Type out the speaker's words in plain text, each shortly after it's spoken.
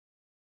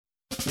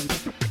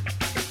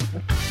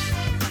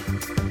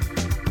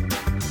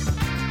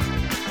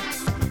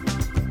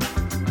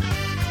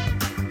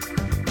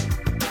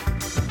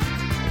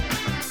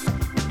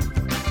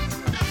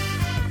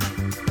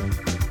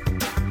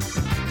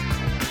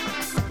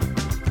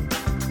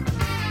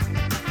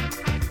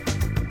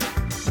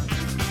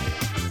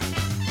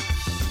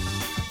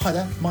Hi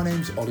there, my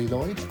name's Ollie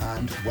Lloyd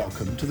and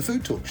welcome to the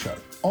Food Talk Show.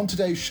 On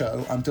today's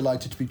show, I'm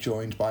delighted to be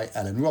joined by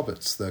Elin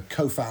Roberts, the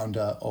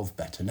co-founder of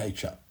Better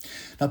Nature.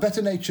 Now,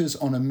 Better Nature's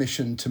on a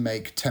mission to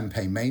make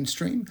tempeh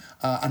mainstream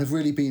and have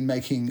really been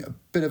making a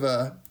bit of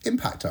an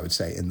impact, I would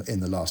say, in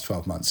the last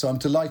 12 months. So I'm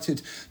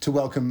delighted to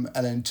welcome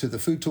Elin to the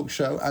Food Talk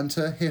Show and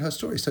to hear her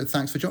story. So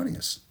thanks for joining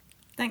us.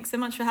 Thanks so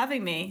much for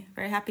having me.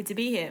 Very happy to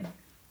be here.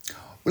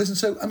 Well, listen,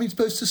 so,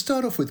 suppose to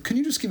start off with, can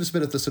you just give us a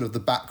bit of the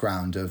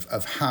background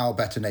of how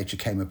Better Nature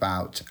came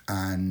about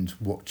and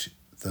what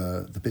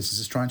the business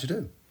is trying to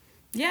do?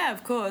 Yeah,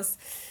 of course.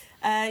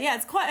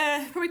 It's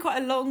probably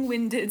quite a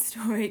long-winded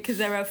story because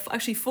there are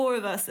actually four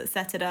of us that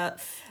set it up,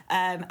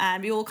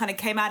 and we all kind of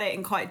came at it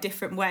in quite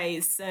different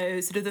ways.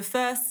 So sort of the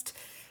first,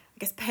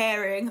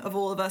 pairing of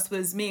all of us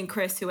was me and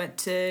Chris, who went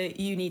to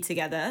uni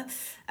together,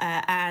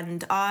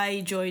 and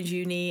I joined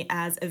uni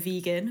as a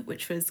vegan,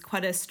 which was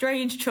quite a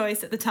strange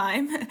choice at the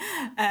time,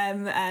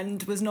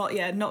 and was not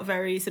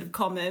very sort of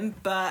common,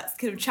 but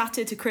kind of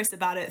chatted to Chris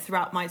about it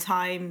throughout my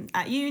time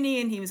at uni,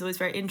 and he was always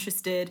very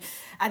interested.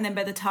 And then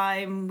by the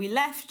time we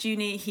left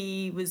uni,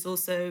 he was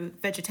also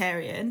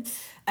vegetarian.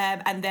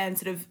 And then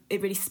sort of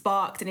it really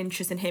sparked an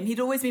interest in him.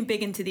 He'd always been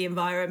big into the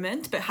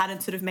environment, but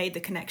hadn't sort of made the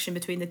connection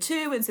between the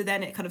two. And so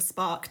then it kind of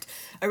sparked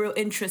a real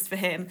interest for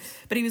him.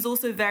 But he was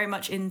also very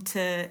much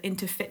into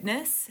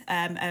fitness.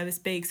 I was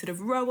a big sort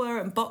of rower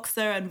and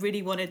boxer and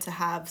really wanted to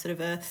have sort of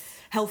a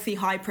healthy,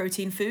 high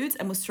protein foods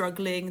and was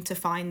struggling to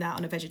find that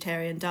on a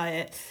vegetarian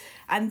diet.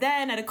 And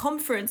then at a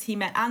conference, he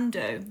met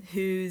Ando,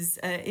 who's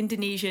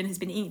Indonesian, has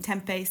been eating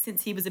tempeh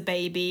since he was a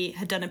baby,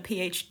 had done a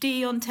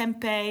PhD on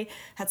tempeh,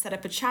 had set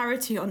up a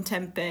charity on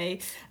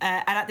tempeh.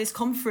 And at this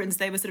conference,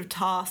 they were sort of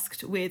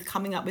tasked with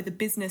coming up with a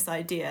business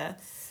idea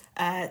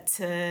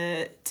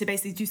to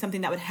basically do something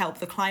that would help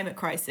the climate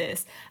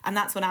crisis. And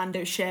that's when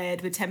Ando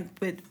shared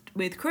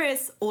with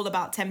Chris all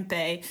about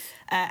tempeh,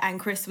 and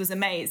Chris was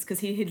amazed because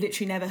he had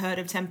literally never heard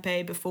of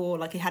tempeh before.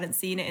 Like, he hadn't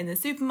seen it in the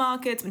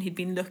supermarkets when he'd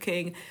been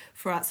looking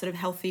for that sort of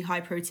healthy,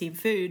 high protein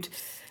food.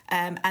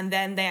 And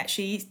then they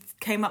actually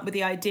came up with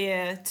the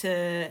idea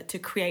to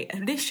create.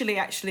 Initially,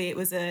 actually, it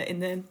was in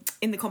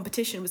the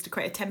competition was to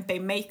create a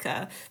tempeh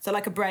maker, so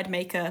like a bread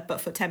maker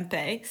but for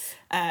tempeh,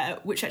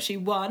 which actually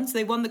won. So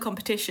they won the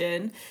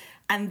competition,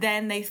 and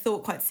then they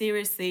thought quite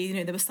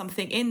seriously. There was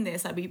something in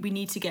this. Like, we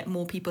need to get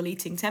more people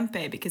eating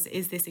tempeh because it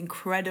is this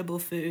incredible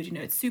food.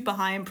 It's super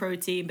high in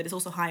protein, but it's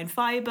also high in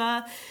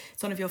fibre.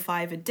 It's one of your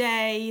 5 a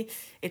day.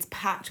 It's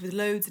packed with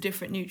loads of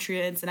different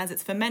nutrients, and as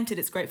it's fermented,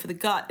 it's great for the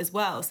gut as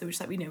well. So we're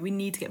just like, we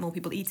need to get more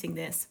people eating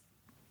this.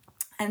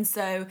 And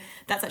so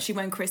that's actually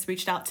when Chris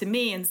reached out to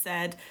me and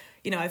said,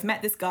 I've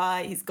met this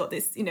guy. He's got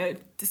this,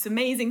 this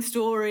amazing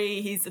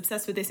story. He's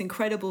obsessed with this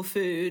incredible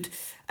food,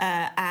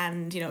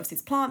 and obviously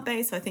it's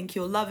plant-based. So I think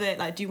you'll love it.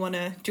 Like, do you want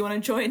to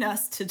join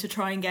us to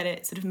try and get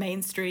it sort of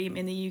mainstream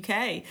in the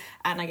UK,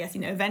 and I guess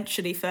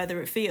eventually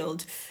further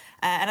afield.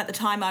 And at the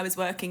time, I was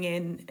working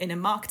in a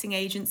marketing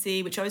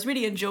agency, which I was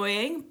really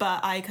enjoying,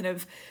 but I kind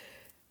of.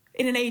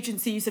 In an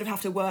agency, you sort of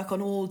have to work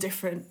on all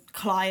different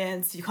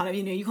clients. You kind of,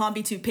 you can't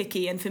be too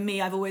picky. And for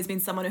me, I've always been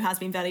someone who has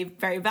been very,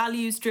 very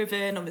values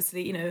driven.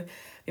 Obviously,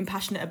 been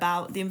passionate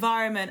about the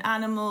environment,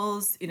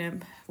 animals,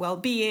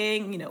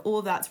 well-being, all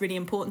of that's really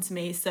important to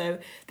me. So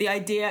the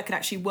idea I could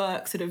actually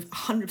work sort of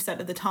 100%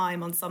 of the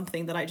time on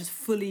something that I just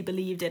fully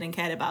believed in and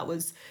cared about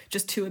was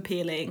just too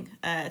appealing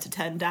to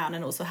turn down,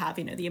 and also have,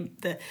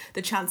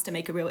 the chance to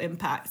make a real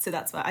impact. So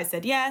that's why I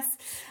said yes.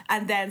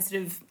 And then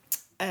sort of,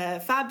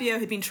 Fabio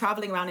had been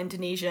traveling around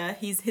Indonesia.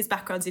 His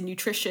background's in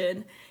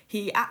nutrition.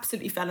 He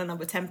absolutely fell in love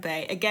with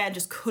tempeh. Again,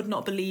 just could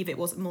not believe it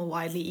wasn't more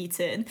widely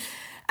eaten.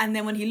 And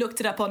then when he looked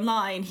it up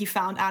online, he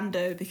found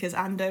Ando, because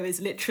Ando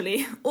is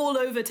literally all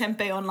over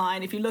tempeh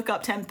online. If you look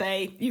up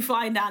tempeh, you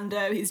find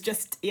Ando. He's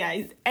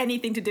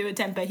anything to do with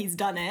tempeh, he's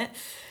done it.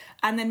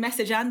 And then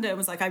messaged Ando and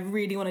was like, I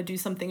really want to do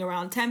something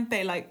around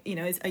tempeh. Like,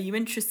 are you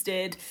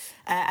interested?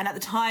 And at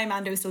the time,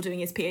 Ando was still doing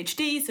his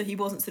PhD, so he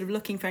wasn't sort of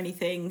looking for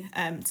anything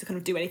to kind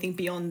of do anything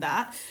beyond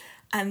that.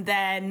 And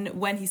then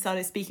when he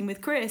started speaking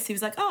with Chris, he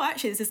was like, oh,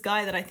 actually, there's this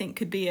guy that I think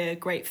could be a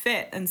great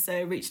fit. And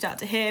so reached out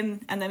to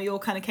him, and then we all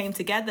kind of came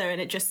together, and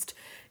it just,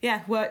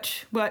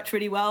 worked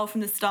really well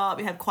from the start.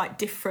 We had quite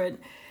different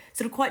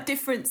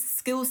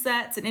skill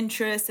sets and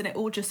interests, and it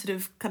all just sort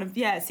of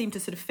it seemed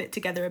to sort of fit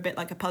together a bit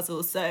like a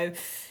puzzle. So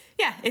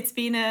it's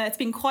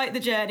been quite the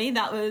journey.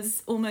 That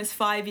was almost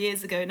 5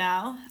 years ago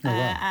now. Oh,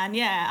 wow. And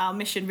our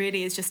mission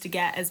really is just to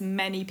get as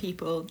many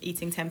people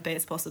eating tempeh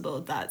as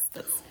possible. That's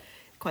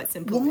quite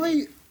simple.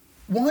 Why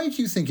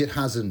do you think it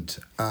hasn't,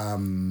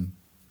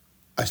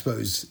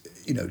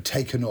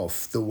 taken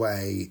off the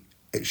way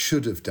it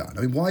should have done?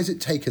 I mean, why has it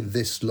taken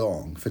this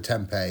long for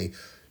tempeh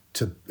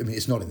to,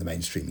 it's not in the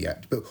mainstream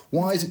yet, but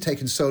why has it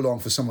taken so long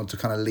for someone to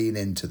kind of lean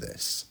into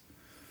this?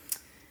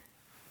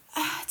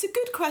 It's a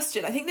good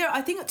question. I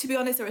think to be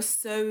honest, there are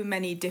so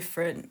many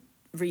different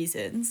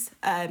reasons.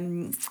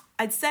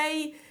 I'd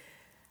say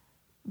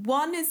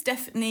One is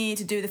definitely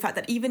to do with the fact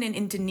that even in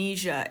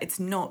Indonesia, it's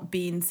not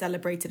been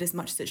celebrated as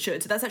much as it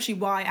should. So that's actually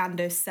why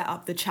Ando set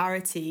up the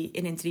charity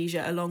in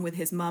Indonesia, along with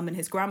his mum and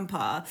his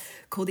grandpa,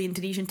 called the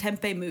Indonesian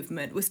Tempeh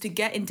movement, was to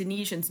get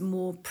Indonesians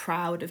more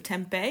proud of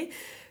tempeh.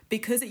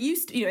 Because it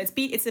used to,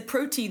 it's a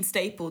protein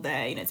staple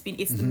there. It's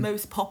the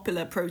most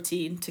popular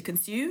protein to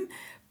consume.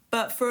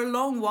 But for a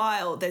long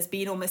while, there's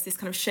been almost this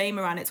kind of shame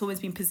around it. It's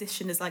always been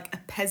positioned as like a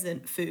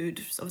peasant food.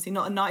 It's obviously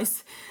not a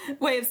nice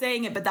way of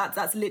saying it, but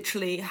that's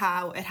literally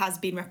how it has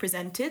been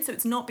represented. So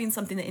it's not been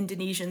something that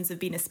Indonesians have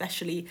been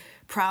especially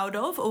proud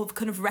of or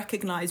kind of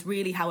recognised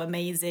really how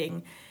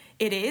amazing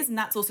it is. And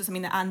that's also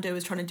something that Ando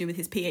was trying to do with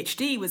his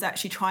PhD, was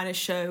actually trying to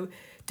show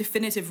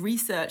definitive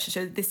research to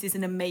show that this is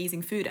an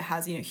amazing food. It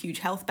has, huge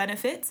health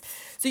benefits.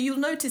 So you'll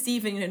notice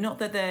even, not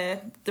that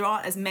there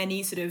aren't as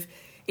many sort of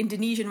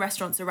Indonesian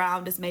restaurants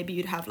around as maybe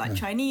you'd have like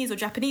Chinese or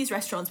Japanese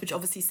restaurants, which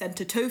obviously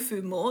center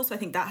tofu more. So I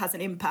think that has an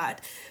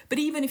impact. But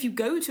even if you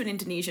go to an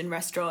Indonesian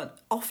restaurant,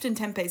 often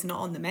tempeh is not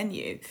on the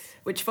menu,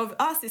 which for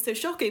us is so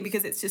shocking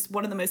because it's just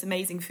one of the most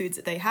amazing foods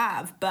that they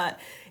have. But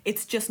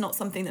it's just not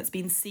something that's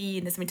been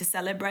seen as something to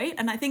celebrate.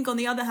 And I think on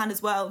the other hand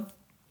as well,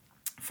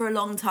 for a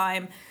long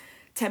time,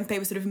 tempeh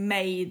was sort of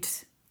made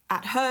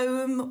at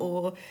home,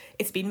 or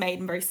it's been made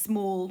in very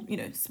small,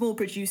 small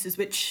producers,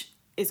 which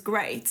is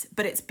great,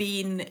 but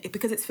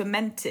because it's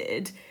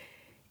fermented,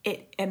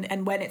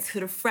 and when it's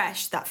sort of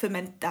fresh, that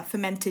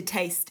fermented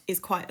taste is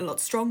quite a lot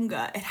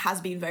stronger. It has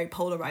been very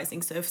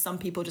polarizing. So if some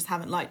people just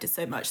haven't liked it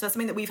so much, that's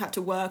something that we've had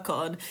to work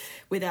on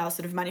with our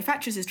sort of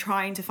manufacturers, is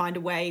trying to find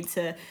a way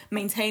to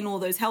maintain all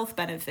those health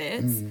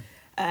benefits.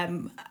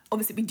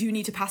 Obviously, we do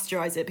need to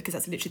pasteurize it because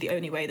that's literally the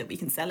only way that we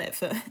can sell it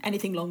for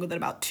anything longer than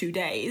about 2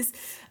 days.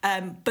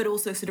 But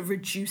also sort of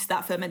reduce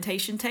that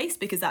fermentation taste,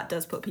 because that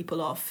does put people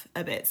off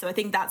a bit. So I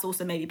think that's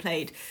also maybe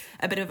played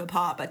a bit of a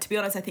part. But to be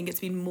honest, I think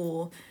it's been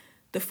more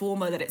the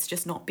former, that it's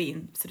just not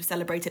been sort of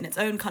celebrated in its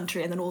own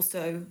country. And then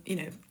also,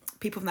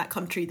 people from that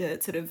country,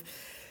 the sort of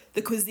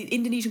the cuisine,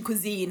 Indonesian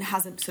cuisine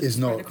hasn't sort of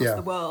spread across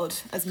the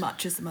world as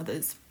much as some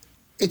others.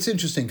 It's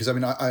interesting because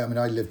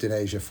I lived in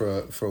Asia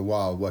for a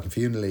while, working for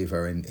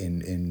Unilever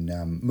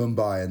in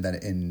Mumbai and then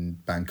in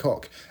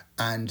Bangkok,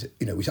 and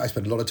I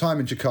spent a lot of time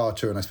in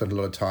Jakarta, and I spent a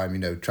lot of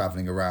time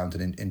traveling around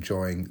and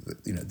enjoying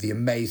the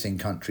amazing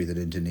country that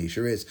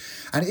Indonesia is.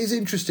 And it is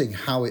interesting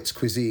how its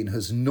cuisine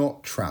has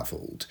not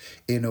travelled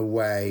in a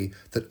way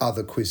that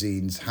other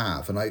cuisines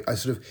have, and I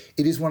sort of,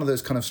 it is one of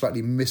those kind of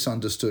slightly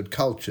misunderstood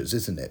cultures,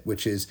 isn't it?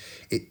 Which is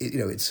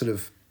it's sort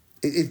of.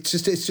 It's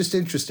just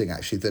interesting,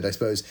 actually, that I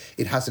suppose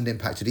it hasn't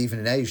impacted even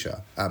in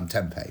Asia,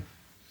 tempeh.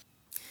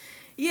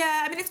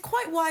 Yeah, I mean, it's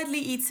quite widely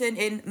eaten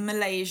in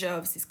Malaysia,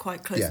 obviously it's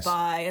quite close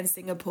by, and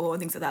Singapore and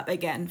things like that, but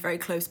again, very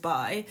close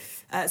by.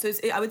 So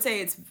I would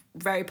say it's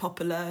very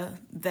popular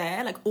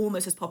there, like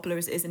almost as popular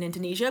as it is in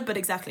Indonesia, but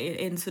exactly,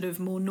 in sort of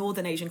more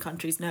northern Asian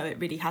countries, no, it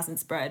really hasn't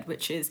spread,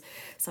 which is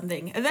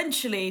something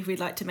eventually we'd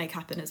like to make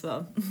happen as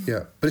well.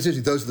 Yeah, but it's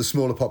interesting, those are the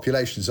smaller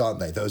populations, aren't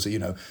they? Those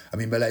are,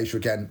 Malaysia,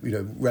 again,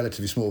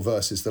 relatively small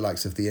versus the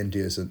likes of the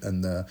Indias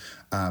and the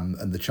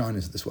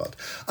Chinas of this world.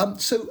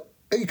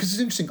 Because it's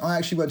interesting, I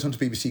actually went on to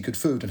BBC Good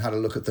Food and had a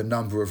look at the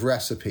number of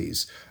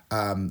recipes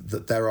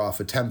that there are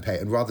for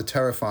tempeh, and rather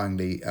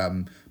terrifyingly,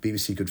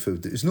 BBC Good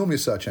Food, that is normally a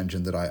search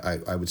engine that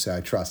I would say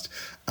I trust,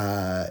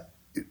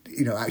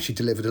 actually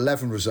delivered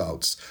 11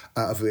 results,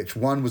 of which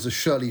one was a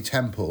Shirley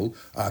Temple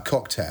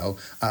cocktail,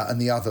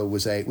 and the other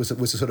was a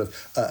sort of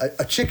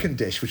a chicken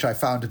dish, which I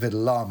found a bit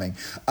alarming.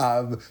 So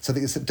I think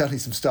there's definitely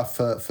some stuff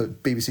for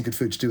BBC Good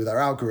Food to do with our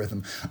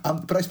algorithm.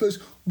 But I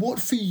suppose, what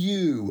for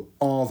you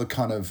are the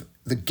kind of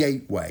the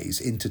gateways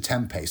into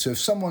tempeh? So if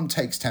someone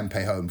takes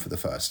tempeh home for the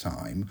first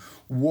time,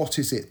 what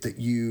is it that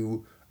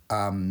you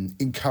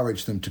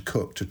encourage them to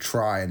cook, to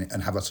try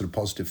and have a sort of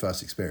positive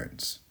first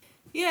experience?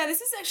 Yeah,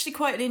 this is actually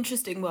quite an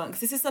interesting one,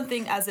 because this is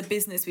something as a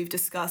business we've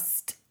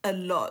discussed a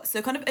lot.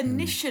 So kind of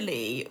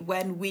initially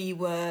when we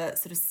were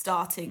sort of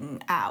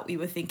starting out, we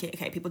were thinking,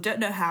 okay, people don't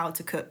know how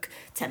to cook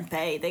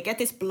tempeh. They get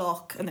this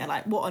block and they're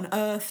like, what on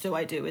earth do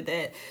I do with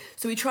it?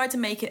 So we tried to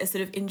make it as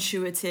sort of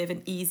intuitive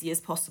and easy as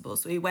possible.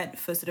 So we went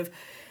for sort of,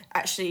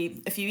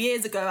 actually a few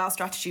years ago, our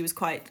strategy was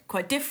quite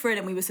different,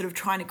 and we were sort of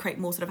trying to create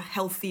more sort of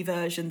healthy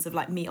versions of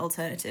like meat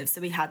alternatives.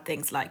 So we had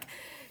things like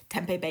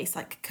tempeh-based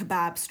like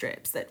kebab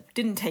strips that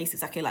didn't taste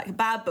exactly like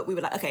kebab, but we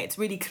were like, okay, it's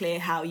really clear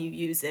how you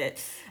use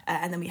it.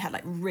 And then we had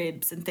like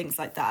ribs and things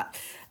like that.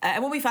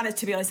 And what we found is,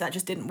 to be honest, that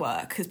just didn't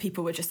work, because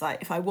people were just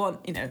like, if I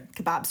want,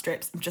 kebab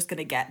strips, I'm just going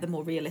to get the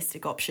more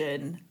realistic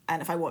option.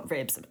 And if I want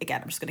ribs, again,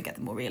 I'm just going to get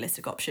the more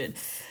realistic option.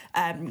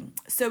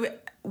 So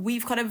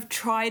we've kind of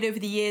tried over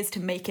the years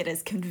to make it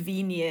as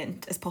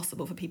convenient as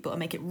possible for people and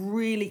make it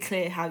really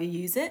clear how you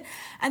use it.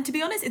 And to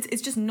be honest,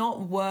 it's just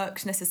not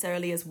worked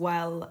necessarily as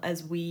well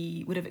as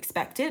we would have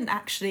expected. And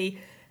actually,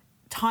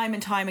 time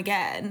and time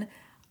again,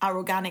 our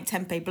organic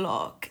tempeh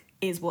block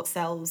is what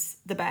sells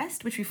the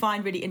best, which we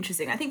find really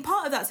interesting. I think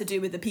part of that's to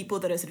do with the people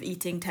that are sort of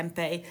eating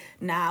tempeh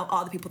now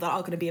are the people that are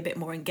going to be a bit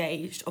more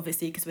engaged,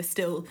 obviously, because we're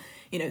still,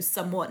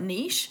 somewhat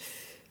niche.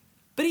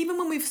 But even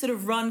when we've sort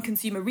of run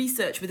consumer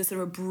research with a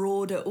sort of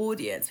broader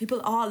audience,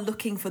 people are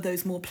looking for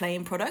those more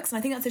plain products. And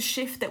I think that's a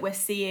shift that we're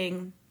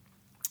seeing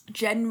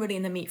generally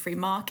in the meat-free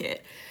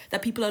market,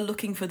 that people are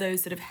looking for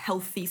those sort of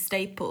healthy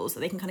staples that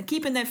they can kind of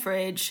keep in their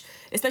fridge.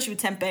 Especially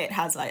with tempeh, it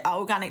has like our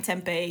organic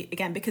tempeh,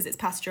 again, because it's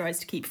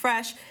pasteurized to keep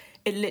fresh,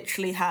 it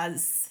literally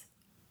has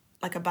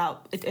like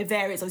it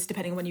varies obviously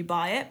depending on when you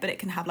buy it, but it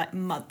can have like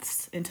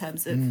months in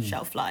terms of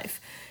shelf life,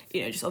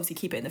 just obviously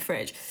keep it in the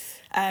fridge.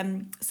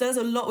 So there's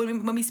a lot,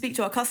 when we speak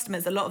to our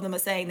customers, a lot of them are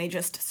saying they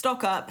just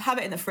stock up, have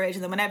it in the fridge,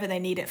 and then whenever they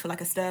need it for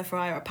like a stir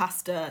fry or a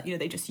pasta,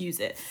 they just use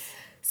it.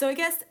 So I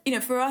guess,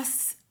 for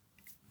us,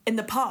 in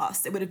the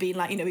past, it would have been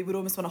like, we would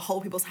almost want to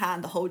hold people's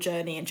hand the whole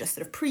journey and just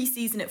sort of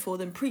pre-season it for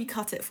them,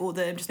 pre-cut it for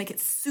them, just make it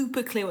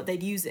super clear what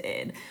they'd use it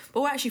in.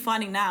 But what we're actually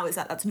finding now is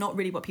that that's not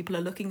really what people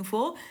are looking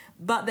for.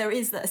 But there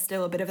is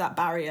still a bit of that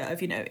barrier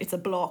of, it's a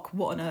block,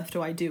 what on earth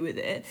do I do with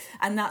it?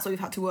 And that's what we've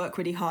had to work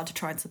really hard to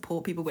try and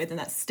support people with. And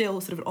that's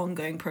still sort of an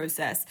ongoing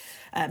process.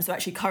 So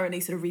actually currently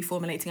sort of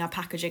reformulating our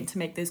packaging to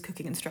make those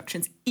cooking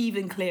instructions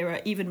even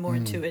clearer, even more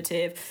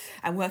intuitive,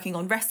 and working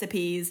on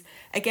recipes.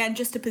 Again,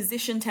 just to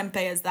position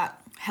tempeh as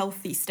that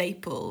healthy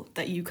staple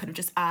that you kind of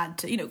just add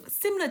to,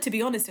 similar, to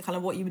be honest, to kind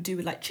of what you would do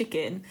with like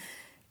chicken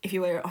if you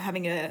were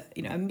having a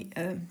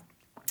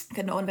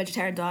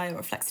non-vegetarian diet or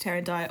a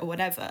flexitarian diet or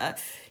whatever,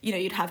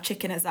 you'd have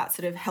chicken as that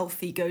sort of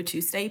healthy go-to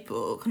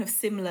staple, kind of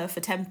similar for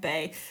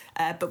tempeh,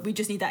 but we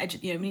just need that,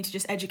 we need to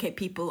just educate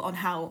people on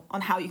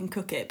how you can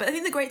cook it. But I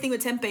think the great thing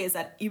with tempeh is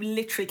that you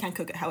literally can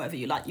cook it however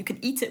you like. You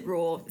can eat it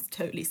raw, it's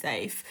totally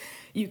safe.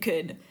 You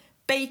can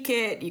bake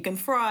it, you can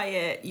fry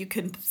it, you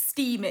can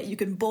steam it, you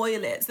can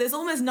boil it. So there's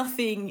almost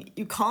nothing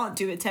you can't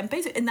do with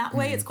tempeh. So in that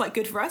way, it's quite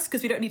good for us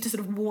because we don't need to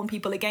sort of warn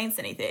people against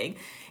anything.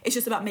 It's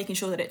just about making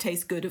sure that it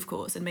tastes good, of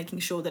course, and making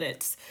sure that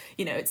it's,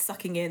 it's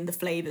sucking in the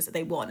flavours that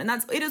they want. And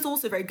it is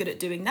also very good at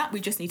doing that. We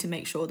just need to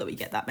make sure that we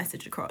get that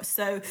message across.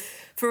 So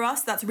for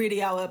us, that's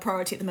really our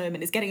priority at the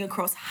moment, is getting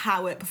across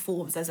how it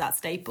performs as that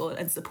staple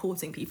and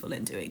supporting people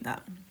in doing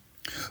that.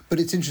 But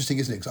it's interesting,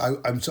 isn't it?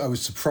 'Cause I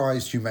was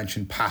surprised you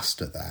mentioned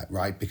pasta there,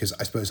 right? Because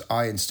I suppose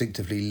I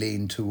instinctively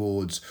lean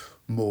towards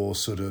more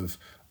sort of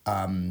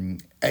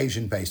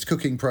Asian-based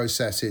cooking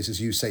processes, as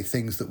you say,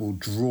 things that will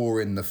draw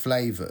in the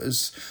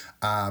flavours,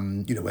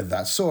 whether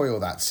that's soy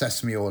or that's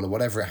sesame oil or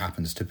whatever it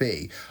happens to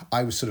be.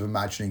 I was sort of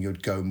imagining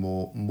you'd go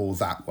more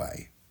that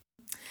way.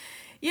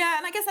 Yeah,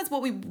 and I guess that's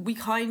what we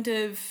kind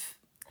of...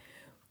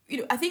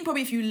 I think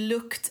probably if you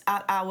looked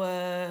at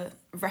our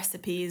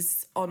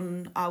recipes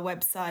on our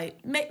website,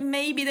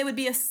 maybe there would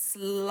be a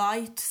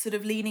slight sort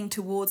of leaning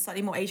towards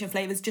slightly more Asian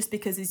flavours, just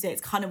because it's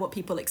kind of what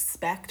people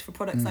expect for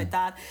products like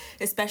that,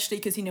 especially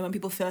because, when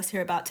people first hear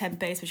about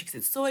tempeh, especially because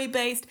it's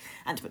soy-based,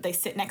 and they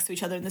sit next to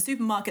each other in the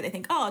supermarket, they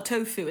think,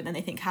 tofu, and then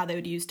they think how they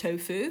would use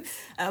tofu.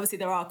 Obviously,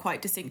 there are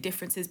quite distinct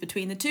differences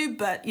between the two,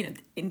 but,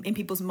 in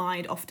people's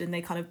mind, often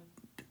they kind of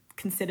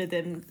consider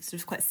them sort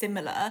of quite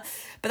similar.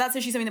 But that's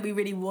actually something that we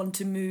really want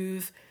to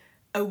move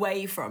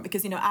away from,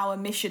 because our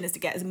mission is to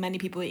get as many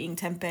people eating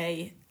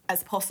tempeh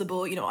as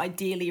possible,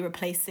 ideally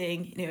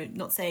replacing,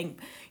 not saying,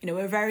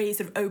 we're very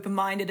sort of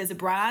open-minded as a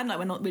brand, like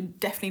we're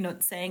definitely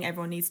not saying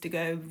everyone needs to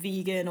go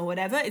vegan or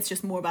whatever. It's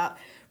just more about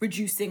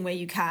reducing where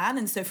you can.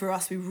 And so for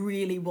us, we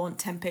really want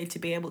tempeh to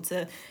be able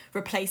to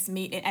replace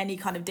meat in any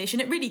kind of dish,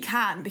 and it really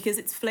can, because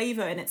its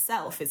flavour in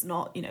itself is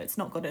not, it's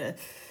not got a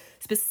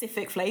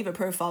specific flavour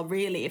profile,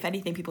 really. If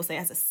anything, people say it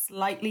has a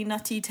slightly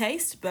nutty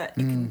taste, but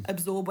it can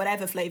absorb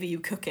whatever flavour you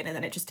cook in, and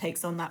then it just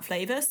takes on that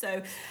flavour.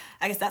 So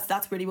I guess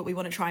that's really what we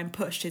want to try and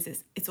push,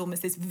 is it's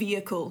almost this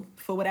vehicle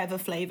for whatever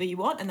flavour you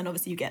want, and then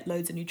obviously you get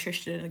loads of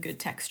nutrition and a good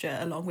texture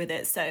along with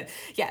it. So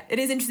yeah, it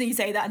is interesting you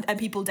say that, and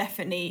people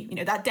definitely,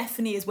 that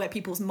definitely is where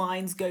people's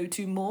minds go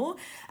to more.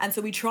 And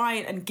so we try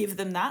and give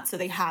them that, so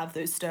they have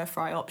those stir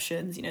fry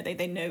options,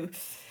 they know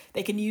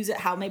they can use it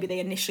how maybe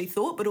they initially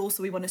thought, but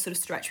also we want to sort of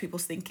stretch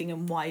people's thinking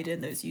and widen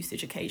those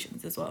usage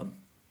occasions as well.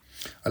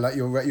 I like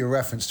your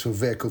reference to a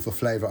vehicle for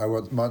flavour. I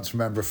once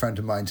remember a friend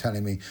of mine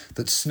telling me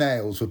that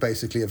snails were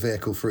basically a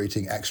vehicle for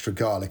eating extra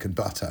garlic and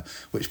butter,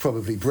 which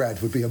probably bread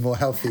would be a more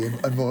healthy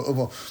and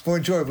more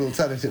enjoyable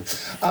alternative.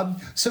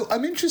 So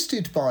I'm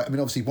interested by,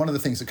 obviously one of the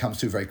things that comes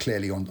through very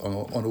clearly on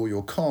all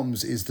your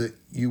comms is that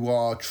you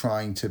are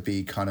trying to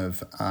be kind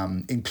of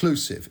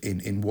inclusive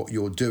in what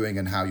you're doing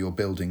and how you're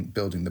building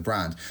the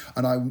brand.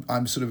 And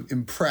I'm sort of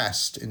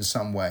impressed in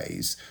some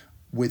ways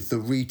with the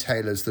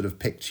retailers that have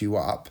picked you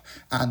up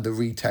and the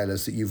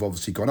retailers that you've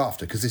obviously gone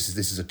after, because this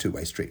is a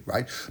two-way street,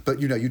 right? But,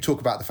 you talk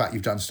about the fact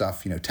you've done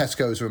stuff,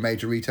 Tesco's are a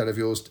major retailer of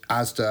yours,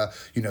 Asda,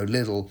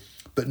 Lidl,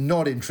 but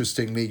not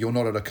interestingly, you're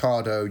not at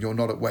Ocado, you're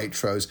not at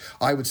Waitrose.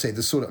 I would say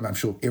the sort of, I'm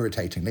sure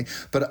irritatingly,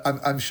 but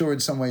I'm sure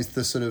in some ways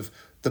the sort of,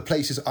 the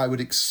places I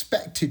would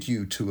expected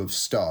you to have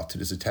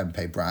started as a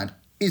tempeh brand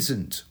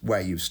isn't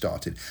where you've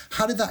started.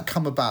 How did that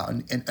come about?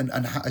 And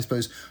how, I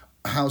suppose,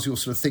 how's your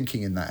sort of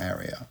thinking in that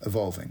area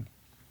evolving?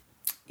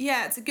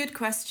 Yeah, it's a good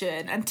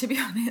question. And to be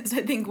honest,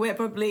 I think we're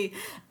probably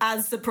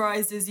as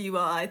surprised as you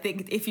are. I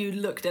think if you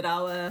looked at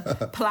our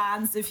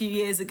plans a few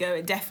years ago,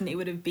 it definitely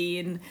would have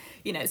been,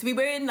 so we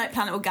were in like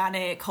Planet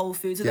Organic, Whole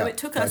Foods, although it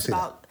took us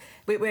about,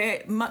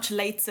 we're much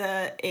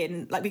later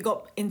in, like we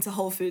got into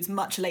Whole Foods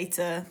much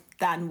later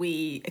than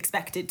we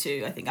expected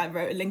to. I think I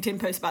wrote a LinkedIn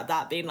post about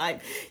that being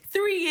like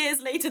 3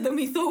 years later than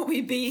we thought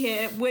we'd be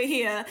here. We're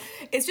here.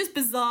 It's just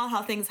bizarre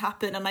how things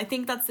happen. And I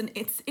think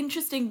it's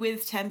interesting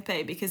with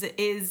Tempeh because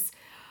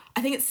I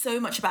think it's so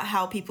much about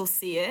how people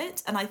see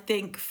it. And I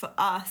think for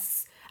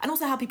us, and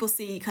also how people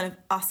see kind of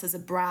us as a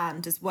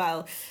brand as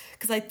well.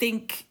 Because I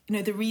think,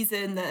 the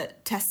reason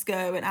that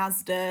Tesco and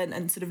Asda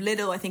and sort of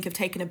Lidl, I think, have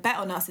taken a bet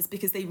on us is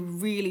because they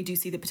really do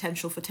see the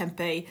potential for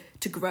Tempeh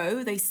to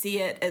grow. They see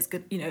it as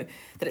good,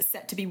 that it's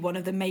set to be one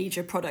of the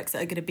major products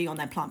that are going to be on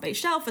their plant-based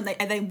shelf. And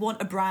they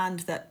want a brand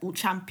that will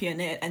champion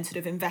it and sort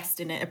of invest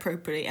in it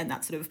appropriately. And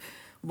that's sort of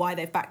why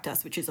they've backed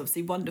us, which is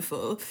obviously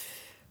wonderful.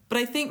 But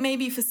I think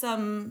maybe for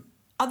some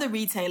other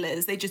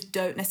retailers, they just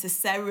don't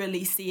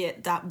necessarily see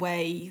it that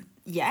way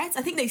yet.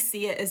 I think they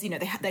see it as,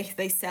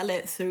 they sell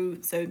it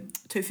through, so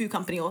Tofu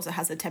company also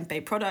has a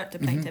Tempeh product, a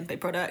plain Tempeh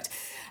product.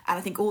 And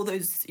I think all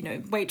those,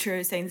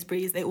 Waitrose,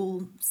 Sainsbury's, they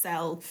all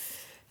sell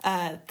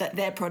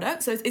their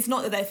product. So it's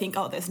not that they think,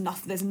 there's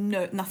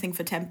nothing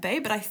for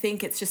Tempeh, but I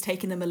think it's just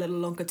taking them a little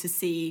longer to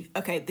see,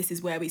 okay, this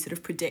is where we sort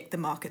of predict the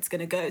market's going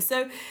to go.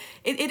 So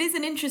it is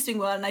an interesting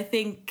one. And I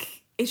think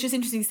it's just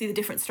interesting to see the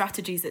different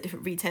strategies that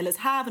different retailers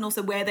have and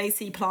also where they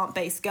see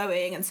plant-based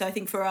going. And so I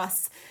think for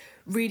us,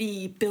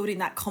 really building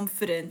that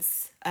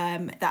confidence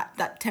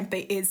that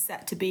Tempeh is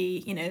set to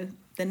be,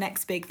 the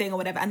next big thing or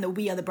whatever, and that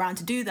we are the brand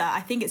to do that.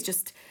 I think it's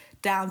just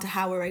down to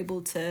how we're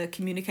able to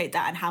communicate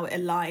that and how it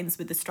aligns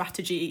with the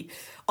strategy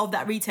of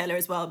that retailer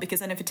as well.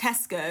 Because I know for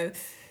Tesco,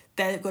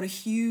 they've got a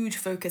huge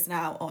focus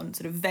now on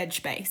sort of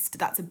veg-based.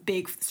 That's a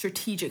big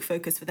strategic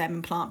focus for them,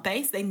 and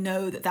plant-based. They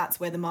know that that's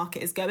where the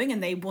market is going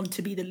and they want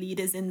to be the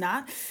leaders in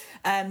that.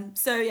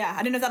 So yeah,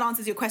 I don't know if that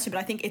answers your question, but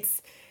I think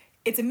it's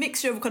a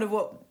mixture of kind of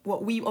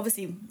what we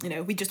obviously,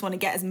 we just want to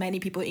get as many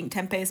people eating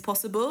Tempeh as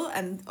possible.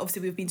 And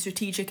obviously we've been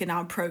strategic in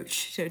our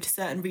approach to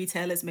certain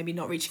retailers, maybe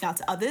not reaching out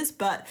to others,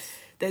 but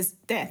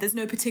there's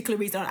no particular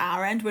reason on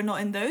our end we're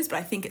not in those, but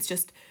I think it's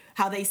just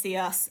how they see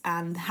us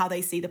and how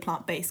they see the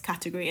plant-based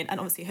category. And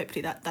obviously,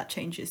 hopefully that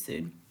changes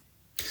soon.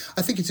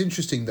 I think it's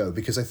interesting, though,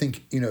 because I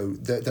think,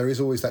 there is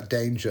always that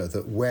danger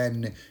that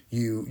when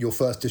your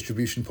first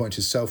distribution point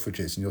is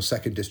Selfridges and your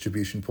second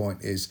distribution point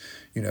is,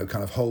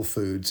 kind of Whole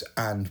Foods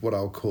and what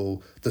I'll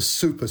call the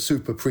super,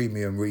 super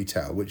premium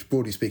retail, which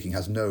broadly speaking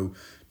has no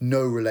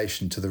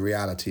relation to the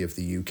reality of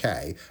the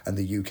UK and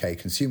the UK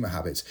consumer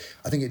habits.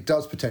 I think it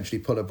does potentially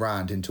pull a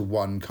brand into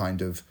one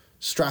kind of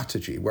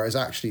strategy, whereas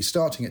actually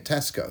starting at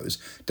Tesco's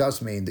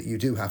does mean that you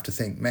do have to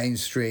think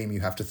mainstream, you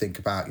have to think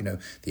about,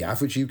 the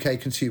average UK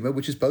consumer,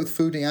 which is both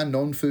foodie and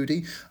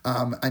non-foodie,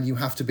 and you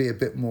have to be a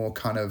bit more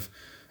kind of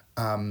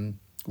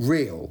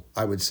real,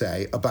 I would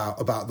say,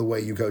 about the way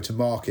you go to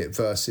market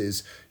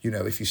versus,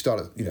 if you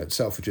start at,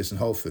 Selfridges and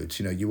Whole Foods,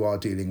 you are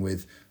dealing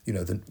with,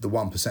 the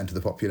 1% of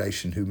the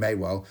population who may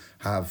well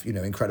have,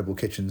 incredible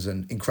kitchens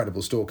and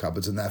incredible store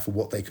cupboards, and therefore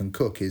what they can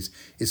cook is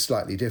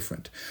slightly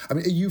different. I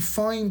mean, are you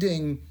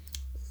finding...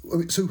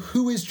 So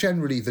who is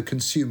generally the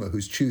consumer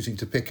who's choosing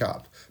to pick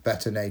up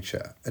Better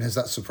Nature? And has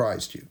that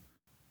surprised you?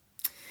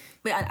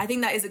 Well, I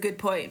think that is a good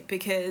point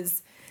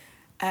because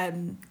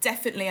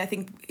definitely I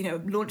think,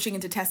 launching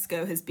into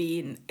Tesco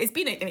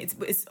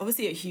it's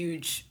obviously a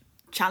huge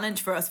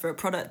challenge for us for a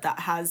product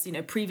that has,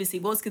 previously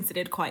was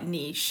considered quite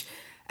niche.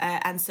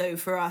 And so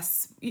for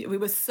us, we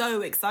were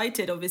so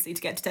excited, obviously,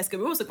 to get to Tesco.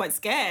 We were also quite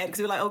scared because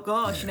we were like, oh,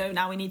 gosh,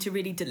 now we need to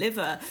really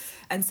deliver.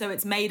 And so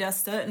it's made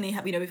us certainly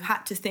have, we've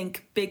had to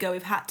think bigger.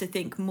 We've had to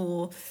think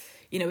more.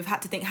 We've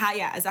had to think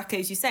exactly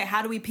as you say,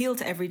 how do we appeal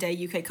to everyday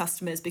UK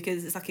customers?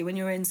 Because exactly when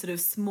you're in sort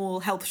of small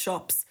health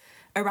shops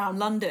around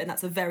London,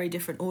 that's a very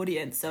different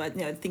audience. So I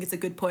think it's a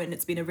good point.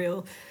 It's been a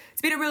real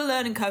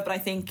learning curve, but I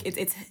think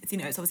it's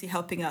obviously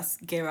helping us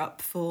gear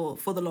up for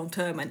the long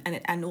term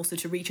and also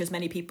to reach as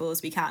many people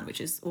as we can, which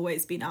has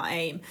always been our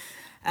aim.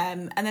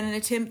 And then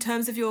in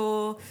terms of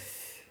your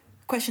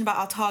question about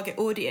our target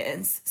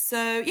audience,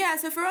 so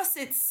for us,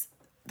 it's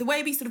the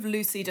way we sort of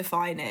loosely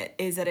define it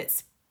is that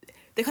it's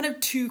the kind of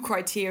two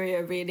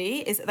criteria really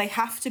is that they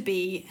have to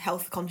be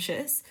health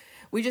conscious.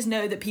 We just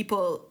know that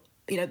people,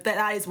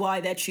 that is why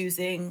they're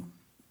choosing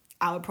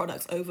our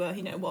products over,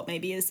 what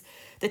maybe is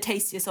the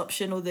tastiest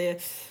option or the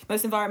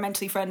most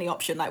environmentally friendly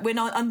option. Like, we're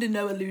not under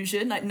no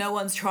illusion. Like, no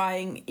one's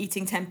trying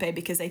eating Tempeh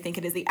because they think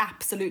it is the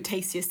absolute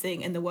tastiest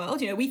thing in the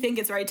world. We think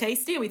it's very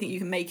tasty and we think you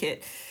can make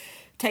it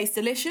taste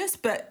delicious.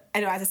 But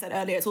as I said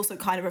earlier, it's also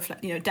kind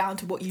of down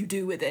to what you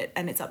do with it.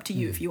 And it's up to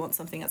you. If you want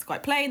something that's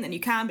quite plain, then you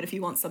can. But if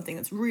you want something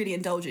that's really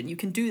indulgent, you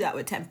can do that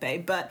with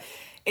Tempeh. But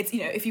it's,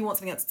 if you want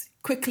something that's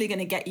quickly going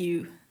to get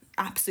you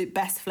absolute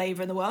best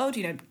flavour in the world,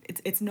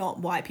 it's not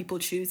why people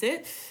choose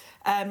it.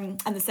 And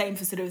the same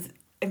for sort of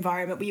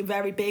environment. We're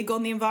very big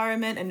on the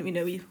environment, and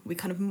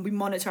we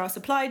monitor our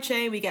supply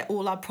chain. We get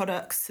all our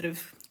products sort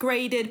of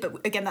graded,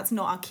 but again, that's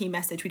not our key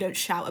message. We don't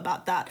shout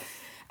about that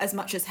as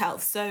much as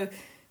health. So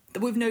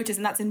we've noticed,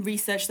 and that's in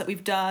research that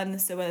we've done,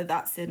 so whether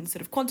that's in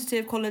sort of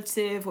quantitative,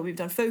 qualitative, or we've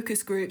done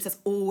focus groups, that's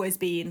always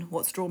been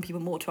what's drawn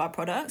people more to our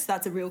products.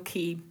 That's a real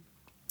key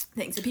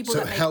thing. So people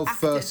that make health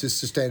versus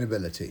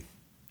sustainability.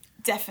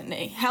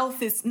 Definitely.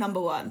 Health is number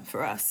one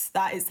for us.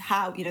 That is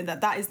how,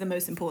 that is the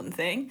most important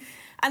thing.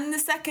 And the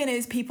second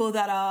is people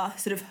that are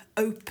sort of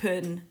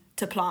open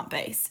to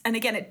plant-based. And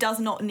again, it does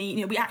not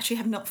need, we actually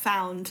have not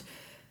found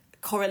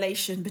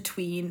correlation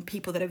between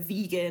people that are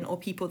vegan or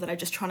people that are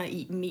just trying to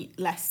eat meat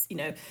less,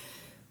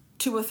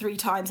 2 or 3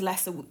 times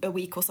less a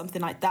week or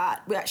something like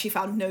that. We actually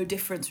found no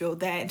difference real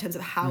there in terms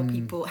of how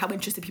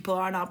interested people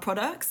are in our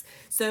products.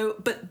 So,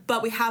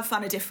 but we have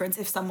found a difference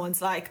if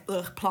someone's like,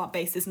 ugh,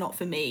 plant-based is not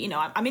for me.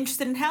 I'm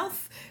interested in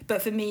health,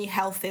 but for me,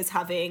 health is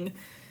having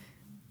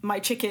my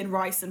chicken,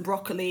 rice and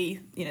broccoli,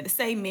 the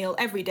same meal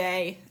every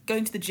day,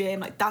 going to the gym,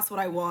 like that's what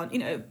I want,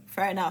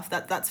 fair enough,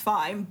 that's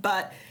fine.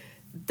 But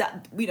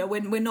that,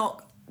 when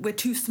we're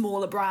too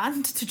small a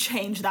brand to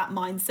change that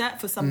mindset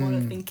for someone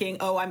of thinking,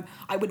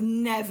 I would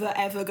never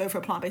ever go for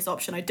a plant-based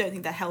option, I don't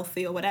think they're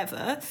healthy or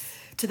whatever,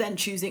 to then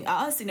choosing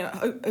us.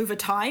 Over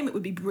time it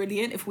would be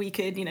brilliant if we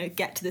could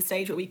get to the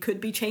stage where we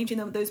could be changing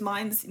those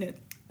minds,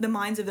 the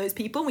minds of those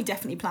people. We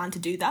definitely plan to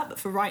do that, but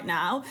for right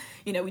now,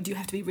 we do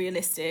have to be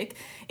realistic.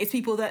 It's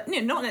people that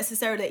not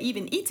necessarily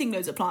even eating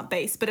loads of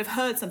plant-based, but have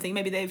heard something,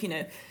 maybe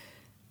they've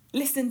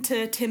listened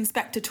to Tim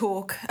Spector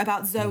talk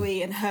about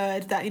Zoe and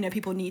heard that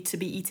people need to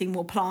be eating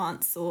more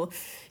plants, or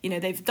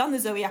they've done the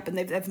Zoe app and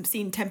they've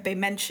seen Tempeh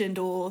mentioned,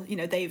 or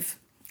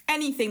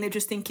they're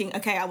just thinking,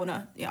 okay, I want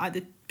to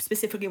either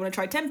specifically want to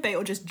try Tempeh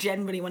or just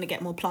generally want to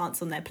get more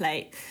plants on their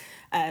plate.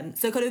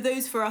 So kind of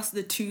those for us are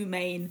the two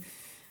main,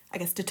 I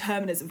guess,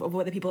 determinants of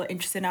whether people are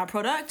interested in our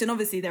product. And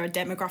obviously there are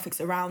demographics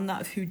around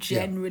that of who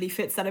generally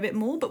fits that a bit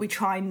more, but we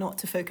try not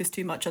to focus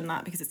too much on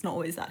that because it's not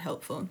always that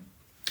helpful.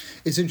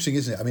 It's interesting,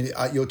 isn't it? I mean,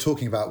 you're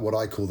talking about what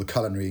I call the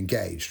culinary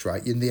engaged,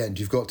 right? In the end,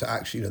 you've got to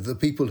actually, the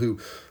people who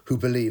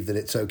believe that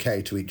it's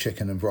okay to eat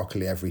chicken and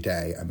broccoli every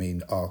day, I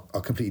mean, are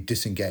completely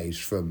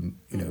disengaged from,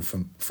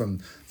 from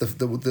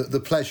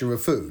the pleasure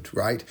of food,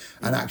 right?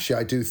 And actually,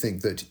 I do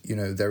think that,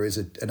 there is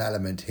an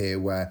element here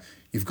where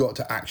you've got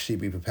to actually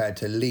be prepared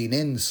to lean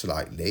in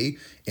slightly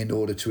in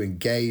order to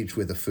engage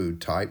with a food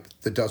type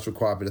that does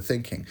require a bit of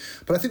thinking.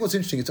 But I think what's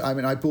interesting is,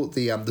 I bought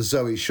the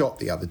Zoe shot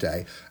the other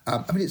day.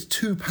 It's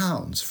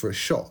 £2 for a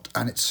shot,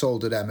 and it's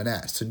sold at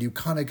M&S, and you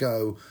kind of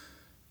go,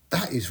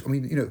 that is,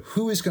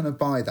 who is going to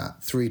buy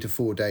that 3 to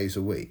 4 days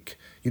a week?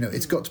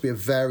 It's got to be a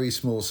very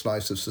small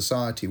slice of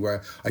society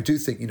where I do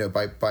think,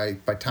 by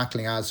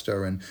tackling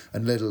Asda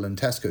and Lidl and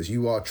Tesco's,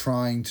 you are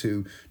trying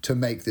to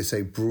make this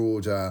a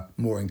broader,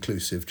 more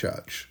inclusive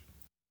church.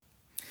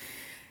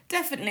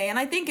 Definitely. And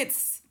I think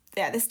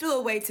there's still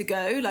a way to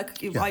go.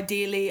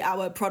 Ideally,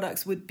 our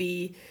products would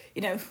be,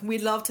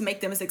 we'd love to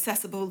make them as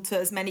accessible to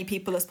as many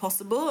people as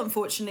possible.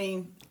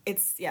 Unfortunately,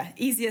 it's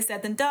easier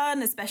said than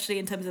done, especially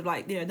in terms of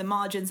the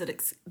margins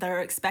that are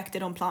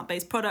expected on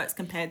plant-based products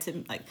compared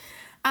to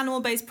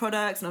animal-based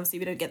products, and obviously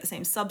we don't get the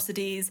same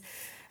subsidies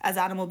as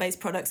animal-based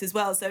products as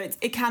well. So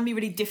it can be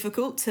really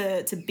difficult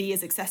to be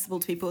as accessible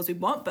to people as we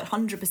want, but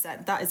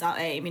 100% that is our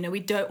aim. We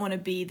don't want to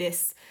be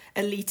this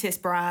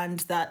elitist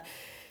brand that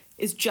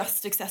is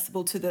just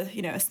accessible to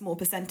a small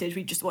percentage.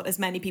 We just want as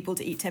many people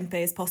to eat tempeh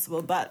as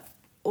possible, but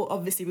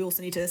obviously we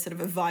also need a sort of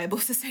a viable,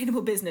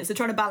 sustainable business. So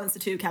trying to balance the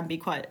two can be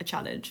quite a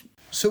challenge.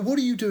 So what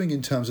are you doing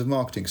in terms of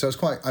marketing? So I was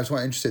quite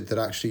interested that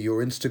actually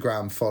your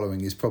Instagram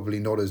following is probably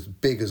not as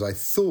big as I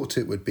thought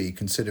it would be,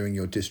 considering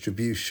your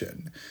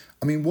distribution.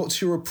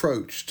 What's your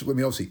approach to,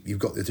 obviously you've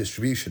got the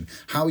distribution.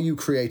 How are you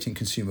creating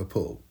consumer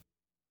pull?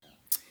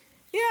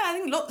 Yeah, I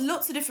think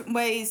lots of different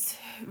ways,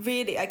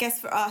 really. I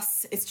guess for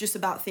us, it's just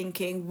about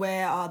thinking,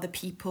 where are the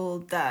people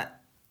that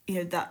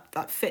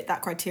that fit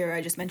that criteria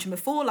I just mentioned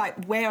before,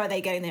 where are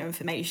they getting their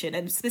information,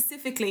 and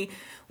specifically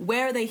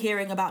where are they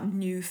hearing about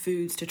new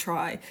foods to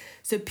try.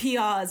 So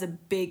PR is a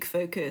big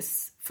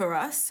focus for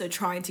us, so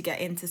trying to get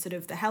into sort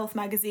of the health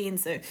magazine.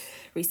 So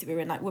recently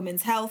we were in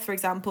Women's Health, for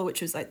example,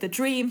 which was the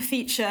dream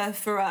feature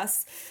for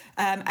us,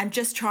 and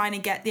just trying to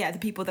get the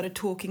people that are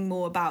talking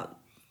more about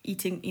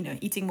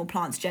eating more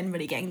plants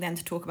generally, getting them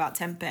to talk about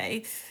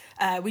tempeh.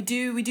 We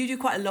do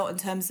quite a lot in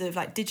terms of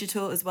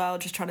digital as well,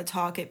 just trying to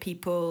target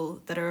people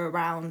that are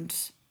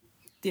around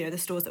the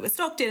stores that we're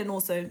stocked in, and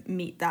also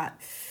meet that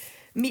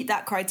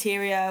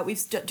criteria. We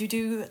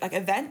do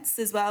events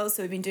as well,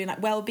 so we've been doing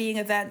well-being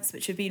events,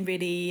 which have been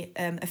really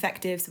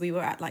effective. So we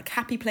were at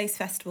Happy Place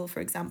Festival, for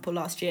example,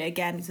 last year,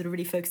 again sort of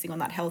really focusing on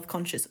that health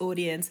conscious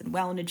audience and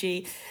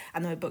wellnergy,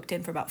 and then we're booked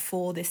in for about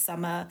 4 this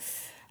summer.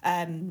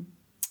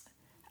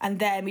 And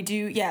then we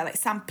do,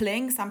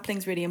 sampling.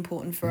 Sampling's really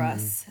important for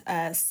us.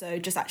 So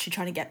just actually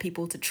trying to get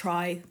people to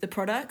try the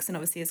products, and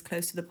obviously as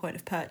close to the point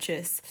of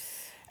purchase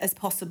as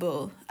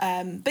possible.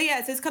 So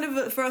it's kind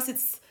of, for us,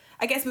 it's,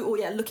 I guess we're all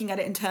looking at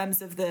it in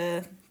terms of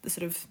the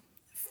sort of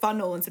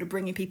funnel and sort of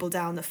bringing people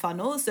down the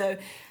funnel. So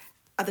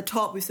at the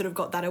top, we've sort of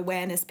got that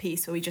awareness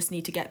piece where we just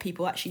need to get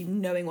people actually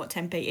knowing what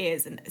tempeh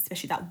is, and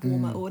especially that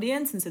warmer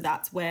audience. And so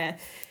that's where,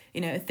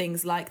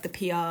 things like the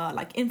PR,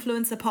 like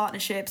influencer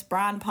partnerships,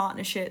 brand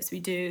partnerships, we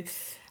do,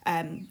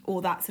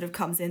 all that sort of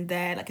comes in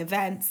there, like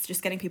events,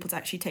 just getting people to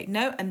actually take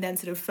note. And then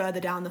sort of further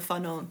down the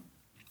funnel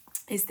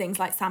is things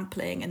like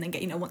sampling, and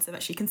then once they've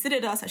actually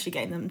considered us, actually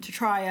getting them to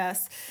try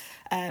us.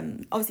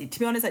 Obviously, to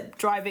be honest, like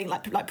driving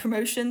like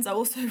promotions are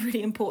also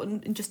really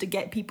important, and just to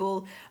get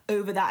people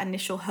over that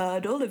initial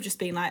hurdle of just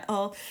being like,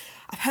 oh,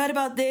 I've heard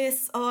about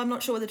this, oh, I'm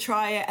not sure whether to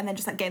try it, and then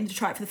just like getting them to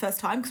try it for the first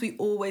time, because we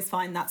always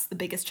find that's the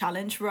biggest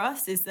challenge for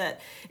us, is that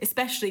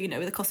especially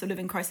with the cost of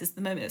living crisis at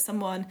the moment, if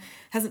someone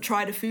hasn't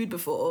tried a food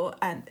before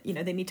and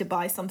they need to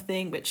buy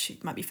something which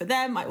might be for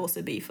them, might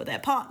also be for their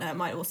partner,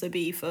 might also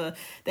be for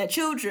their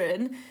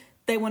children,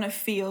 they want to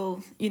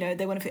feel,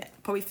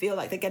 probably feel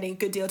like they're getting a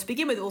good deal to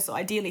begin with. Also,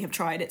 ideally have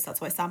tried it, so that's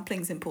why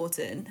sampling is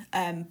important.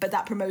 But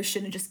that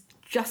promotion and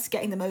just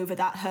getting them over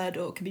that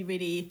hurdle can be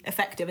really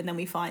effective. And then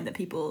we find that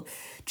people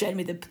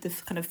generally, the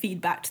kind of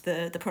feedback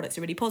to the products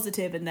are really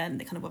positive, and then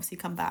they kind of obviously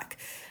come back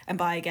and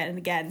buy again and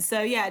again.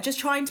 So yeah, just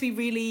trying to be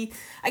really,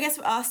 I guess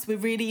for us, we're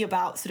really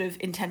about sort of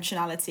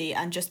intentionality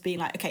and just being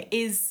like, okay,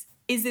 is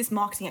this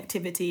marketing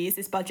activity, is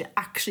this budget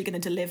actually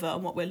going to deliver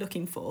on what we're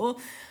looking for?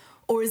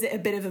 Or is it a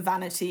bit of a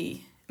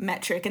vanity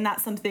metric? And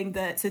that's something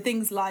that, so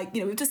things like,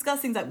 we've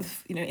discussed things like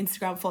with,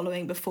 Instagram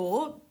following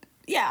before.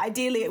 Yeah,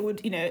 ideally it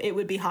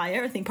would be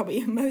higher. I think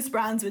probably most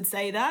brands would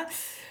say that.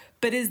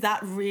 But is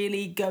that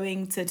really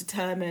going to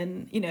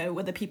determine,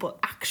 whether people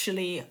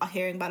actually are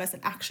hearing about us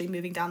and actually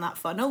moving down that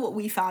funnel? What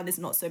we found is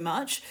not so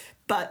much.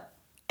 But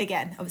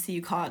again, obviously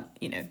you can't,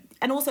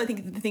 and also I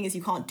think the thing is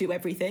you can't do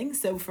everything.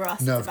 So for us,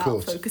 it's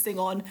about focusing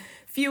on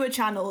fewer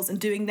channels and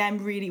doing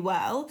them really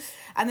well.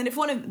 And then if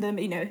one of them,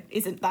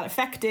 isn't that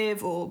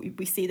effective, or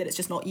we see that it's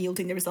just not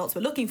yielding the results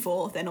we're looking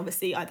for, then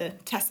obviously either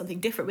test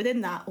something different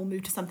within that or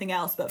move to something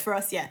else. But for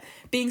us,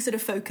 being sort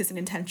of focused and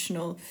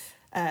intentional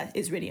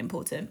is really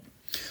important.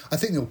 I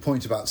think your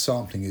point about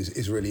sampling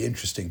is really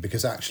interesting,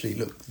 because actually,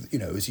 look,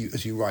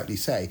 as you rightly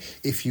say,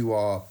 if you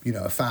are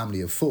a family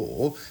of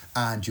four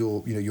and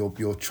you're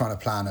trying to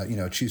plan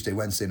a Tuesday,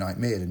 Wednesday night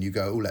meal, and you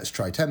go, oh, let's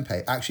try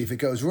tempeh. Actually, if it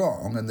goes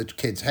wrong and the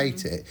kids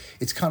hate it,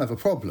 it's kind of a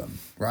problem,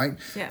 right?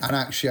 Yeah. And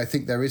actually, I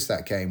think there is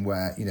that game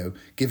where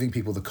giving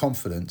people the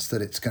confidence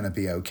that it's going to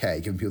be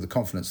okay, giving people the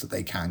confidence that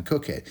they can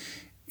cook it.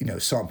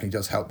 Sampling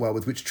does help well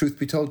with, which, truth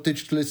be told,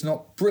 digital is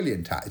not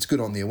brilliant at. It's good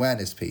on the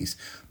awareness piece,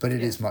 but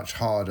it is much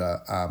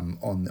harder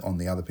on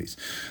the other piece.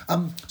 So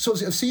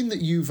obviously I've seen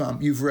that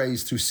you've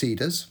raised through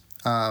Cedars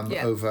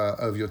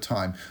over your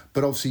time,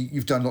 but obviously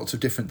you've done lots of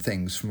different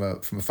things from a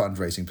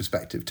fundraising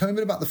perspective. Tell me a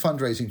bit about the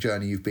fundraising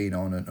journey you've been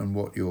on, and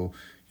what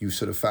you've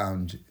sort of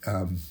found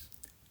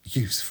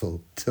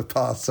useful to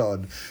pass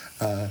on.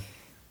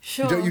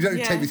 Sure. You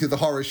don't take me through the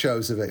horror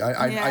shows of it.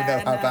 I know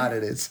how bad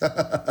it is.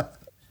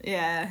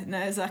 Yeah, no,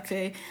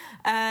 exactly.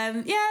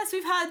 So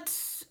we've had,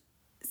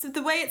 so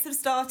the way it sort of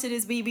started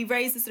is we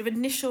raised the sort of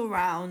initial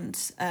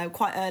round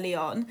quite early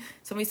on.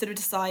 So we sort of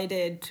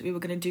decided we were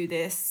going to do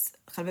this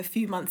kind of a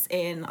few months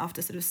in,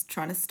 after sort of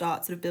trying to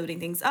start sort of building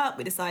things up.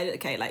 We decided,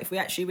 okay, like if we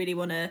actually really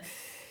want to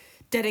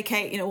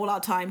dedicate, all our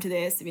time to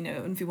this, and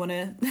if we want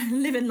to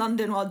live in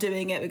London while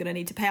doing it, we're going to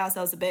need to pay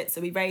ourselves a bit.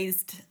 So we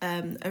raised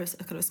a kind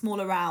of a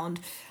smaller round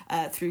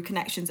through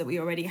connections that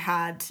we already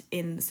had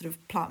in the sort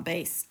of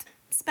plant-based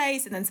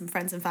space, and then some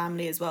friends and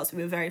family as well. So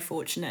we were very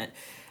fortunate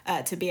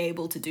to be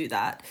able to do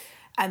that.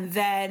 And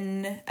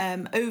then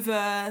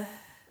over,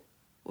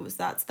 what was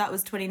that? So that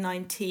was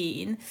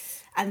 2019.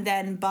 And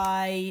then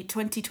by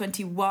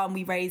 2021,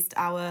 we raised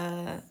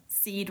our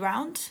seed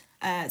round.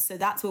 So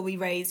that's where we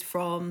raised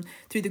from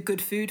through the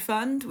Good Food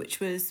Fund, which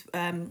was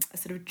a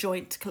sort of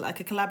joint, like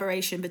a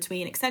collaboration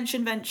between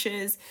Extension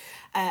Ventures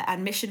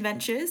and Mission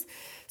Ventures.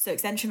 So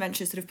Extension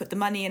Ventures sort of put the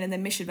money in, and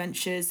then Mission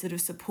Ventures sort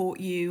of support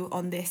you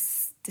on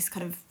this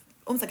kind of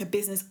almost like a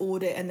business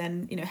audit, and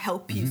then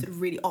help you sort of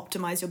really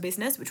optimize your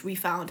business, which we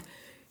found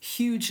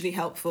hugely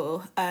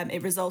helpful.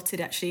 It resulted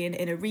actually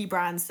in a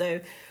rebrand. So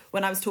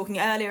when I was talking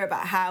earlier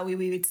about how we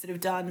would sort of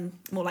done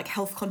more like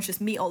health conscious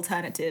meat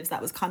alternatives,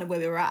 that was kind of where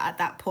we were at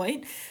that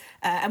point.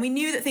 And we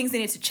knew that things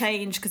needed to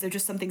change because there were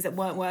just some things that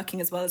weren't working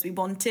as well as we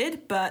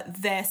wanted,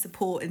 but their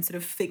support in sort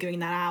of figuring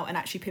that out and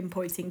actually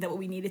pinpointing that what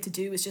we needed to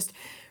do was just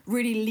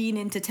really lean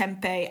into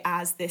tempeh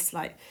as this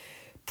like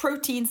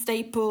protein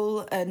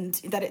staple, and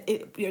that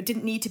it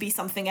didn't need to be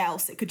something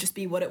else. It could just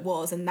be what it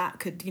was, and that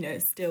could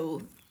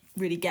still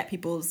really get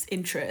people's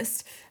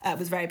interest.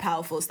 Was very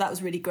powerful. So that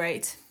was really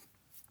great.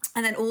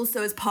 And then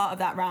also as part of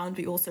that round,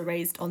 we also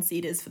raised on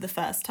Cedars for the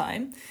first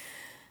time.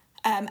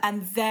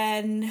 And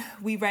then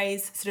we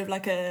raised sort of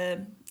like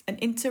an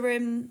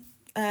interim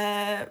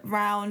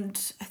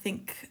round, I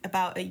think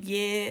about a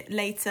year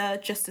later,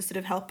 just to sort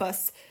of help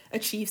us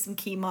achieve some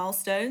key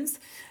milestones.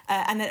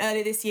 And then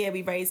earlier this year,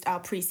 we raised our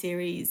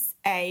pre-series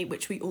A,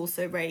 which we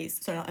also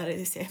raised, sorry, not earlier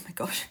this year, oh my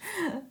gosh.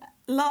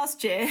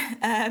 Last year,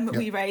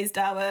 we raised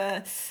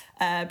our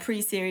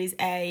pre-series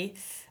A,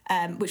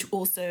 which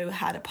also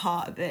had a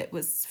part of it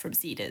was from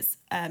seeders.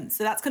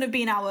 So that's kind of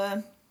been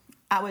our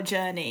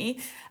journey.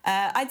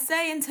 I'd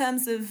say in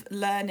terms of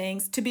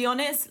learnings, to be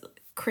honest,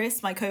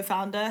 Chris, my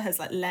co-founder, has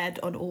like led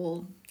on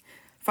all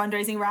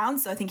fundraising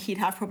rounds, so I think he'd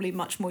have probably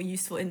much more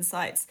useful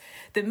insights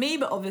than me.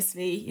 But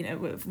obviously, you know,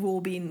 we've all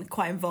been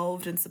quite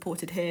involved and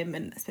supported him,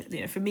 and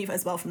you know, for me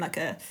as well, from like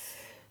a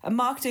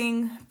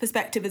marketing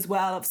perspective as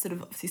well, I've sort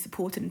of obviously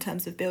supported in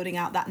terms of building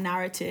out that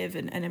narrative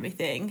and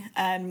everything.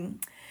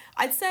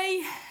 I'd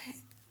say,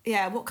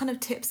 yeah, what kind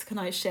of tips can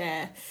I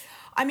share?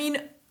 I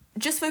mean,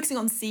 just focusing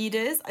on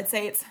seeders, I'd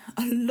say it's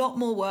a lot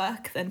more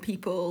work than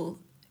people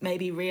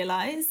maybe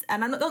realise.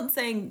 And I'm not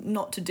saying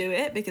not to do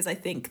it, because I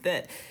think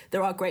that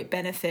there are great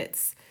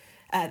benefits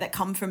that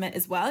come from it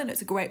as well. And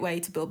it's a great way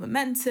to build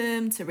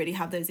momentum, to really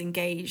have those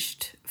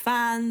engaged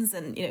fans.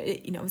 And,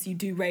 you know, obviously you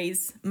do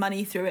raise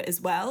money through it as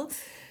well.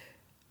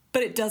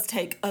 But it does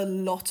take a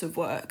lot of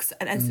work.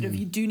 And sort of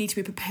you do need to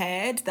be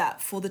prepared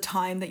that for the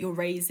time that you're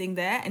raising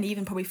there, and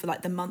even probably for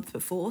like the month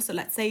before. So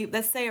let's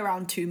say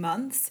around 2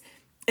 months,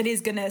 it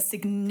is going to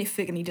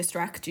significantly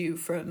distract you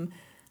from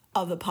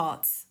other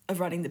parts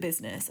of running the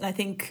business. And I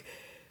think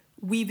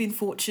we've been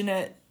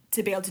fortunate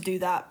to be able to do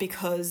that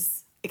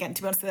because, again,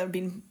 to be honest, there have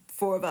been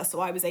 4 of us, so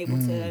I was able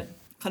to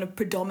kind of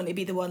predominantly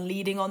be the one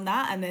leading on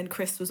that, and then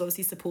Chris was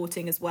obviously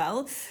supporting as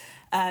well.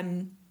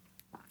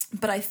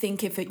 But I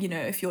think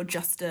if you're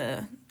just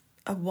a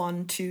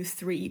 1, 2,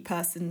 3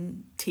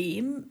 person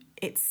team,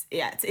 it's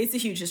a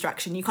huge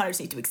distraction. You kind of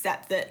just need to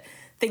accept that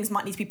things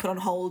might need to be put on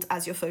hold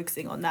as you're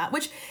focusing on that,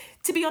 which,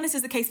 to be honest,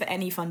 is the case for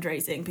any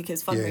fundraising,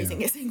 because fundraising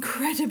is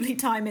incredibly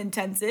time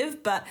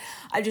intensive. But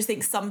I just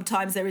think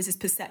sometimes there is this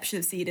perception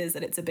of seeders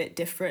that it's a bit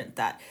different,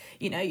 that,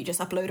 you know, you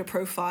just upload a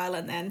profile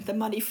and then the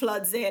money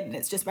floods in, and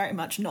it's just very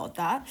much not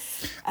that.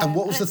 And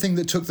what was the thing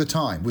that took the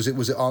time? Was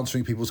it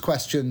answering people's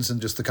questions and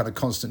just the kind of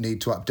constant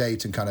need to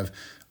update and kind of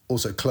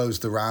also close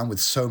the round with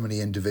so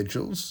many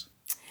individuals?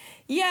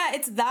 Yeah,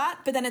 it's that,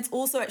 but then it's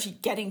also actually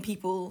getting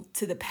people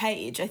to the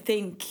page. I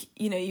think,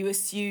 you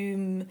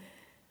assume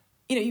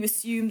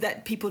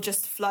that people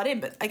just flood in,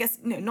 but I guess,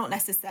 not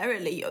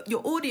necessarily.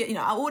 Your audience,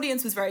 our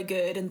audience was very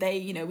good, and they,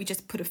 we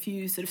just put a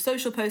few sort of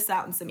social posts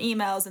out and some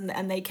emails,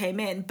 and they came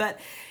in. But,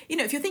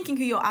 if you're thinking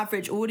who your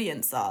average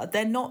audience are,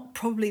 they're not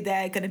probably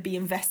they're going to be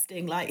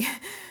investing like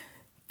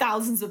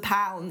thousands of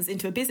pounds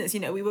into a business.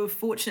 We were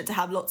fortunate to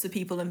have lots of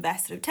people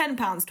invest sort of £10,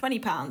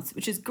 £20,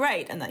 which is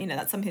great. And that,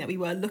 that's something that we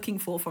were looking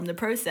for from the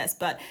process.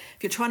 But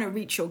if you're trying to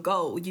reach your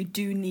goal, you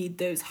do need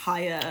those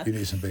higher... You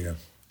need some bigger.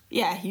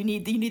 Yeah, you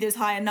need those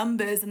higher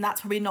numbers, and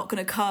that's probably not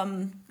going to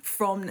come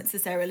from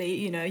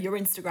necessarily, your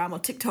Instagram or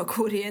TikTok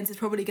audience. It's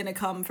probably going to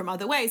come from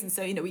other ways. And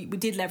so, we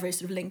did leverage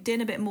sort of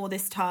LinkedIn a bit more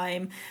this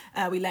time.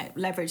 We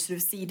leveraged sort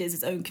of Seeders'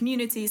 its own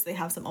community, so they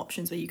have some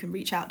options where you can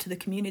reach out to the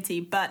community.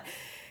 But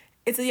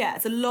it's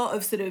a lot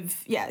of sort of,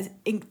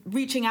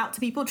 reaching out to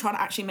people, trying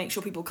to actually make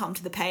sure people come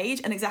to the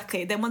page. And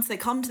exactly, then once they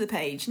come to the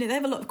page, they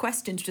have a lot of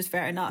questions, which is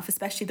fair enough,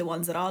 especially the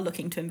ones that are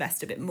looking to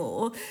invest a bit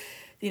more.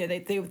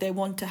 They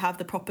want to have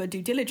the proper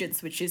due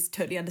diligence, which is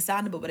totally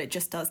understandable, but it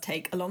just does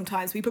take a long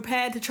time. So we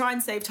prepared to try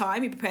and save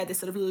time. We prepared this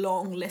sort of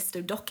long list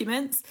of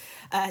documents,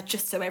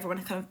 just so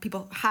everyone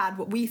people had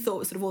what we thought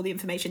was sort of all the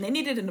information they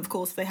needed. And of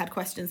course, if they had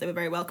questions, they were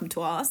very welcome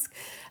to ask.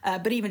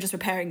 But even just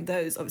preparing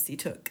those obviously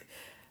took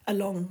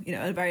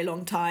a very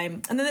long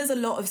time. And then there's a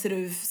lot of sort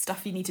of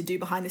stuff you need to do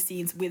behind the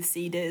scenes with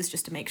Seeders,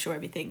 just to make sure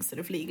everything's sort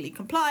of legally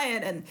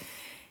compliant. And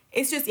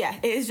it's just,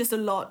 it is just a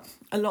lot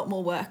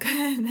more work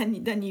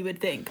than you would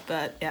think.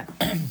 But yeah.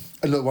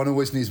 And look, one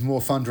always needs more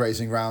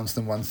fundraising rounds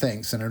than one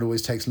thinks, and it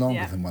always takes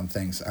longer than one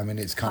thinks. I mean,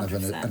 it's kind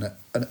 100%.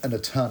 of an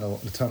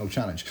eternal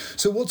challenge.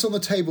 So what's on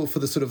the table for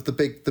the sort of the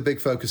big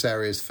focus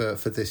areas for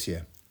this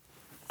year?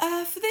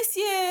 For this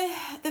year,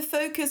 the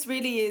focus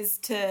really is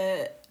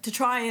to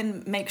try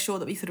and make sure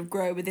that we sort of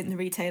grow within the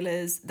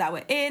retailers that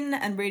we're in,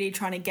 and really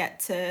trying to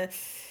get to,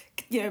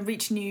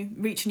 reach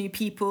new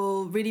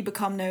people, really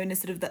become known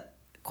as sort of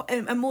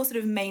a more sort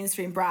of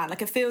mainstream brand.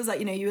 Like, it feels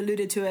like, you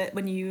alluded to it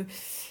when you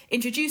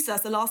introduced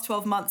us, the last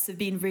 12 months have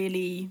been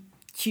really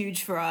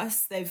huge for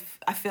us. I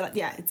feel like,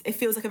 it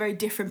feels like a very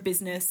different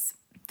business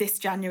this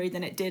January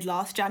than it did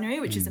last January,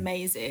 which is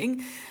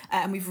amazing.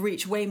 And we've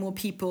reached way more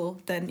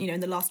people than, in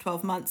the last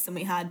 12 months than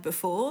we had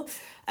before.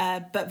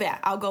 But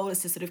our goal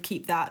is to sort of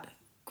keep that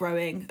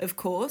growing, of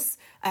course.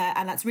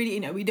 And that's really,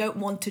 we don't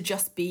want to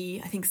just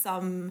be, I think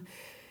some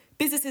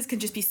businesses can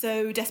just be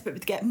so desperate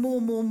to get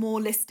more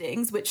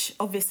listings, which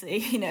obviously,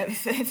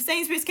 if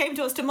Sainsbury's came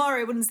to us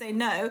tomorrow, I wouldn't say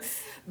no.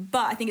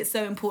 But I think it's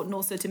so important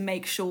also to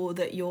make sure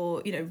that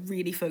you're,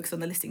 really focused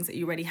on the listings that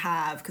you already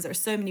have, because there are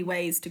so many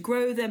ways to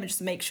grow them, and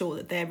just make sure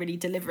that they're really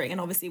delivering.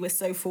 And obviously, we're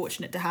so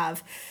fortunate to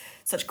have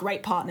such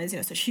great partners,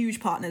 such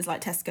huge partners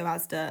like Tesco,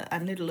 Asda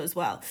and Lidl as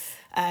well.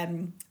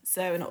 And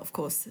of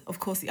course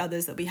the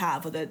others that we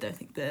have, although I don't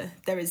think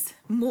there is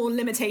more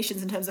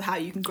limitations in terms of how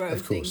you can grow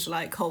things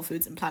like Whole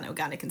Foods and Planet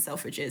Organic and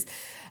Selfridges.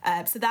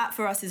 So that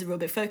for us is a real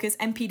big focus.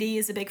 NPD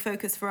is a big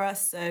focus for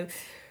us. So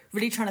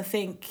really trying to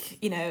think,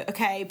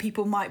 okay,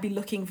 people might be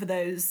looking for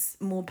those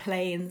more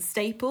plain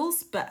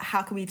staples, but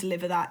how can we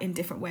deliver that in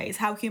different ways?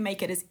 How can we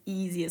make it as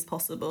easy as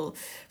possible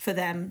for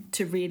them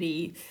to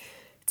really,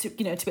 to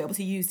be able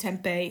to use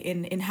tempeh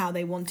in how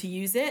they want to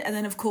use it? And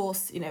then, of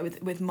course,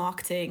 with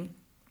marketing,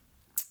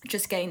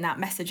 just getting that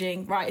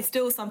messaging right. It's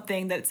still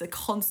something that's a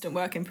constant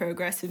work in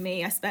progress for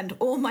me. I spend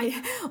all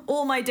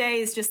my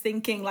days just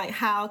thinking, like,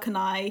 how can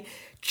I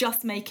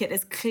just make it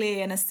as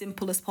clear and as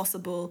simple as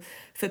possible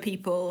for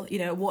people,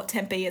 what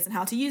tempeh is and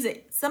how to use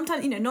it.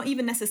 Sometimes, not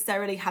even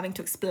necessarily having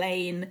to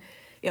explain,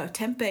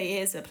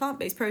 tempeh is a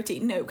plant-based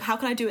protein. No, how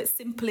can I do it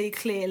simply,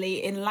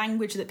 clearly, in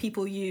language that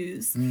people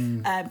use,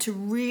 to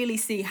really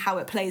see how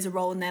it plays a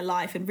role in their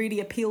life and really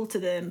appeal to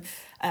them,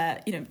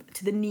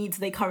 to the needs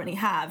they currently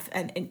have.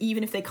 And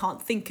even if they can't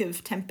think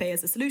of tempeh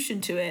as a solution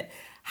to it,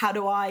 how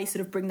do I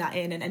sort of bring that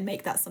in and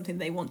make that something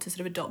they want to sort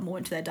of adopt more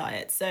into their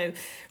diet? So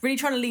really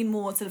trying to lean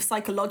more sort of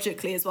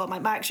psychologically as well. My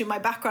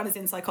background is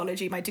in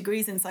psychology, my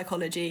degree's in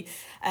psychology,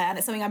 and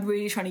it's something I'm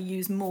really trying to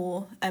use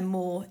more and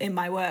more in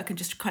my work, and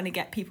just trying to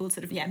get people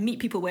sort of, meet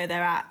people where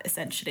they're at,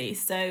 essentially.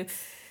 So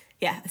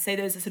I'd say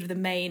those are sort of the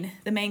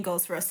main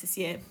goals for us this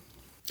year.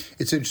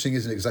 It's interesting,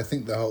 isn't it? Because I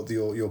think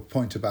your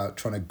point about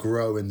trying to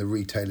grow in the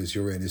retailers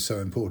you're in is so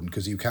important,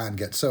 because you can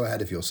get so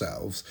ahead of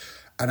yourselves.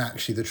 And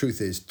actually, the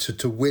truth is,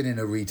 to win in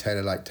a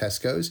retailer like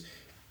Tesco's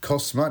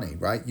costs money,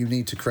 right? You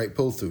need to create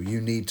pull-through. You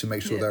need to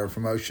make sure there are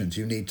promotions.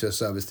 You need to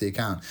service the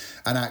account.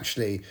 And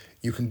actually,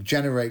 you can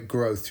generate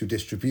growth through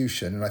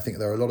distribution. And I think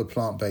there are a lot of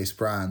plant-based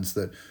brands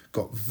that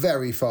got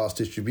very fast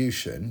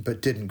distribution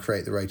but didn't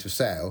create the rate of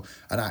sale.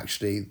 And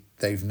actually,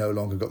 they've no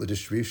longer got the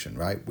distribution,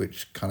 right?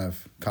 Which kind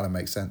of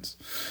makes sense.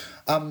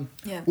 Well,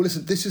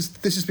 listen, this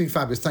has been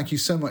fabulous. Thank you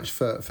so much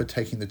for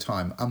taking the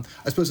time.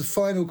 I suppose a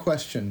final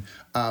question.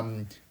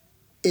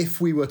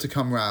 If we were to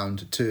come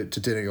round to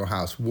dinner at your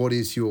house, what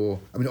is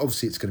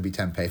obviously it's going to be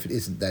tempeh. If it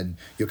isn't, then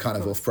you're kind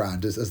of off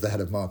brand as the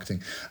head of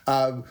marketing.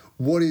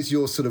 What is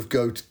your sort of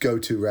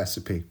go-to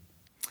recipe?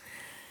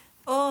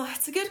 Oh,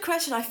 it's a good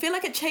question. I feel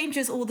like it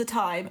changes all the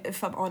time,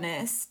 if I'm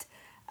honest.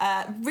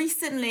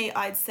 Recently,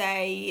 I'd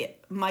say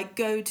my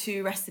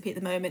go-to recipe at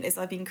the moment is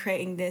I've been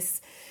creating this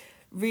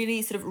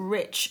really sort of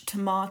rich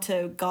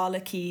tomato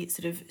garlicky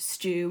sort of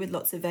stew with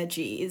lots of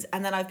veggies.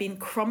 And then I've been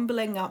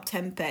crumbling up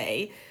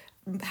tempeh,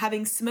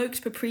 adding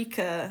smoked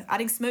paprika,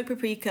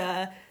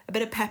 a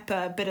bit of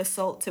pepper, a bit of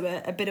salt to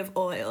it, a bit of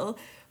oil,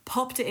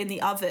 popped it in the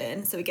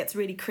oven so it gets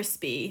really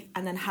crispy,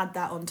 and then had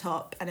that on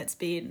top, and it's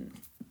been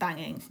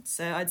banging.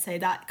 So I'd say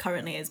that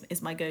currently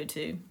is my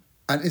go-to.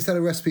 And is that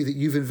a recipe that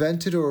you've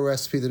invented, or a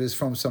recipe that is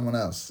from someone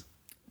else?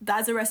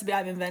 That's a recipe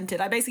I've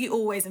invented. I basically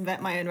always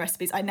invent my own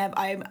recipes.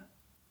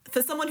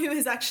 For someone who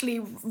has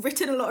actually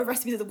written a lot of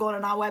recipes that have gone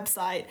on our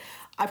website,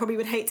 I probably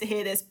would hate to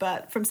hear this,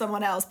 but from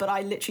someone else, but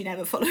I literally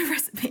never follow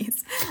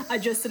recipes. I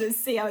just sort of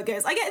see how it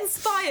goes. I get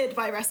inspired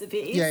by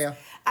recipes. Yeah.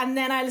 And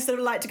then I sort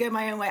of like to go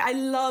my own way. I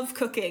love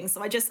cooking,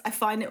 so I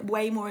find it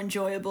way more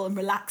enjoyable and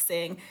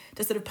relaxing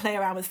to sort of play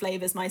around with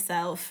flavours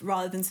myself,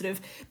 rather than sort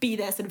of be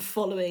there sort of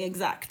following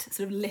exact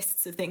sort of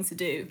lists of things to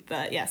do.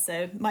 But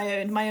so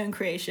my own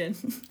creation.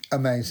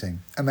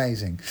 Amazing.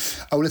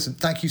 Oh, listen,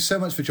 thank you so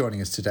much for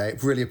joining us today.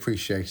 Really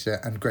appreciate it,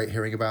 and great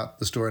hearing about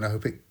the story, and I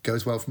hope it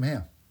goes well from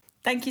here.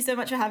 Thank you so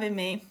much for having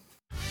me.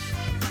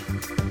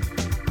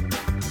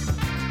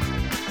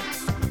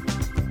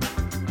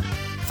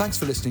 Thanks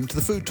for listening to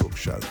The Food Talk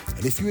Show.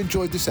 And if you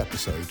enjoyed this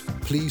episode,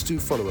 please do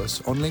follow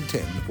us on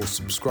LinkedIn or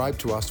subscribe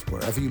to us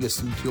wherever you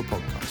listen to your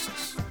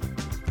podcasts.